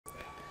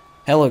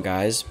Hello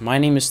guys, my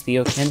name is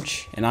Theo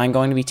Kinch, and I'm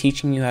going to be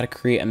teaching you how to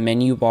create a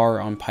menu bar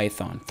on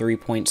Python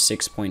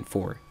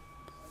 3.6.4.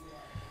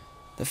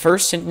 The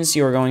first sentence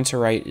you are going to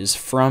write is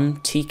from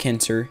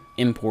tkinter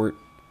import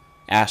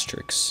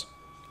asterisk.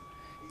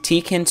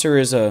 tkinter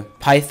is a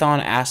Python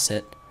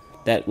asset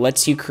that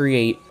lets you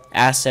create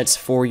assets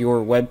for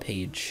your web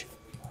page.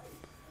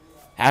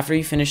 After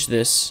you finish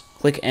this,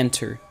 click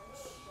enter.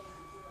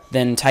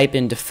 Then type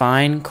in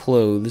define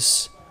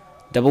clothes,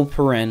 double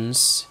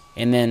parens,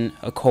 and then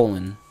a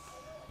colon.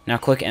 Now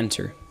click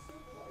enter.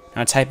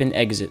 Now type in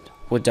exit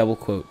with double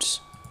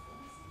quotes.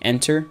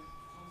 Enter.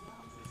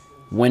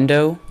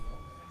 Window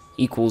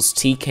equals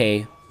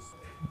tk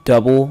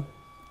double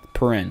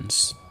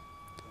parens.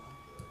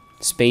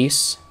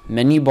 Space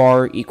menu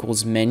bar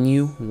equals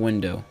menu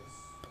window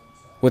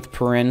with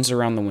parens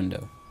around the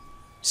window.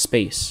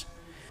 Space.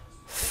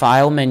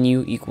 File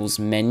menu equals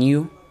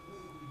menu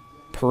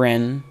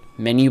paren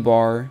menu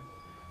bar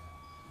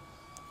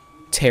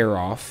tear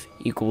off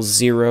equals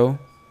 0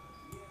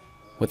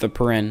 with a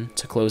paren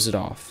to close it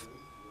off.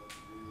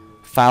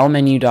 File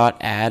menu dot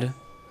add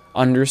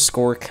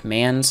underscore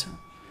command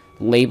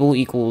label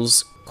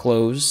equals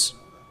close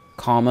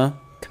comma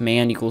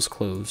command equals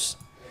close.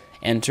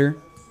 Enter.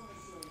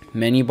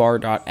 Menu bar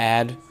dot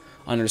add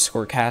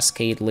underscore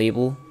cascade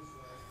label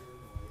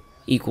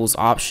equals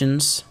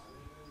options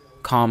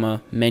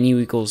comma menu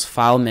equals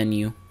file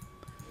menu.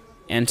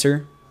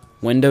 Enter.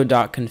 Window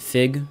dot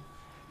config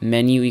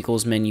menu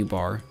equals menu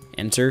bar.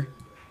 Enter.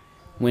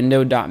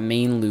 Window dot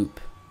main loop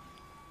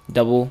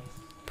double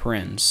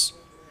parens.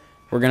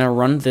 We're going to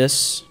run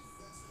this,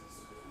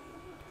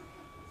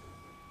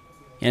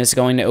 and it's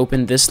going to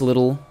open this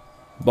little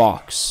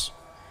box.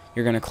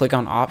 You're going to click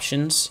on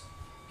options,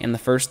 and the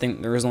first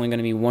thing, there is only going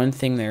to be one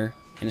thing there,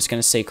 and it's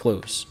going to say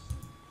close.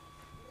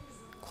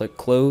 Click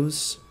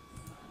close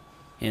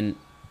and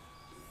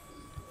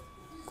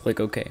click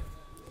OK.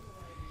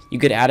 You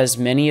could add as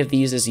many of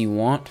these as you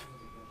want.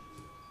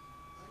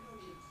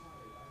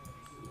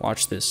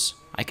 Watch this.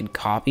 I could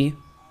copy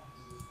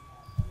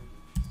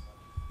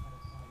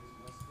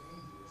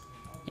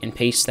and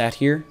paste that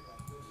here.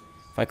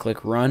 If I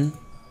click run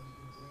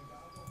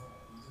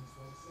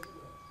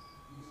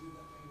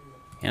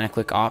and I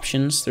click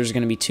options, there's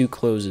going to be two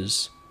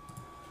closes.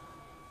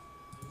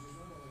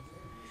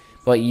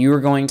 But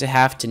you're going to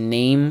have to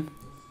name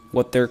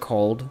what they're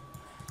called.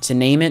 To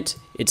name it,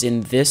 it's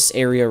in this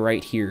area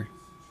right here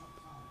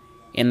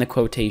in the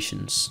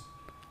quotations.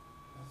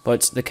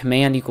 But the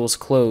command equals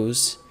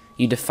close.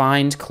 You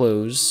defined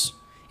close,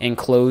 and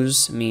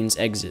close means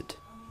exit,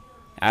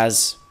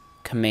 as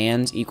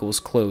command equals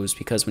close,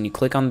 because when you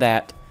click on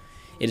that,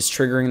 it is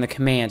triggering the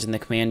command, and the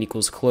command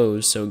equals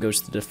close, so it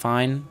goes to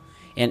define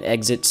and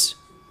exits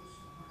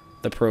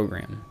the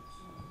program.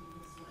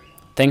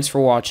 Thanks for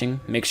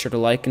watching. Make sure to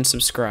like and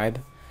subscribe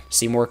to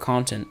see more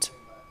content.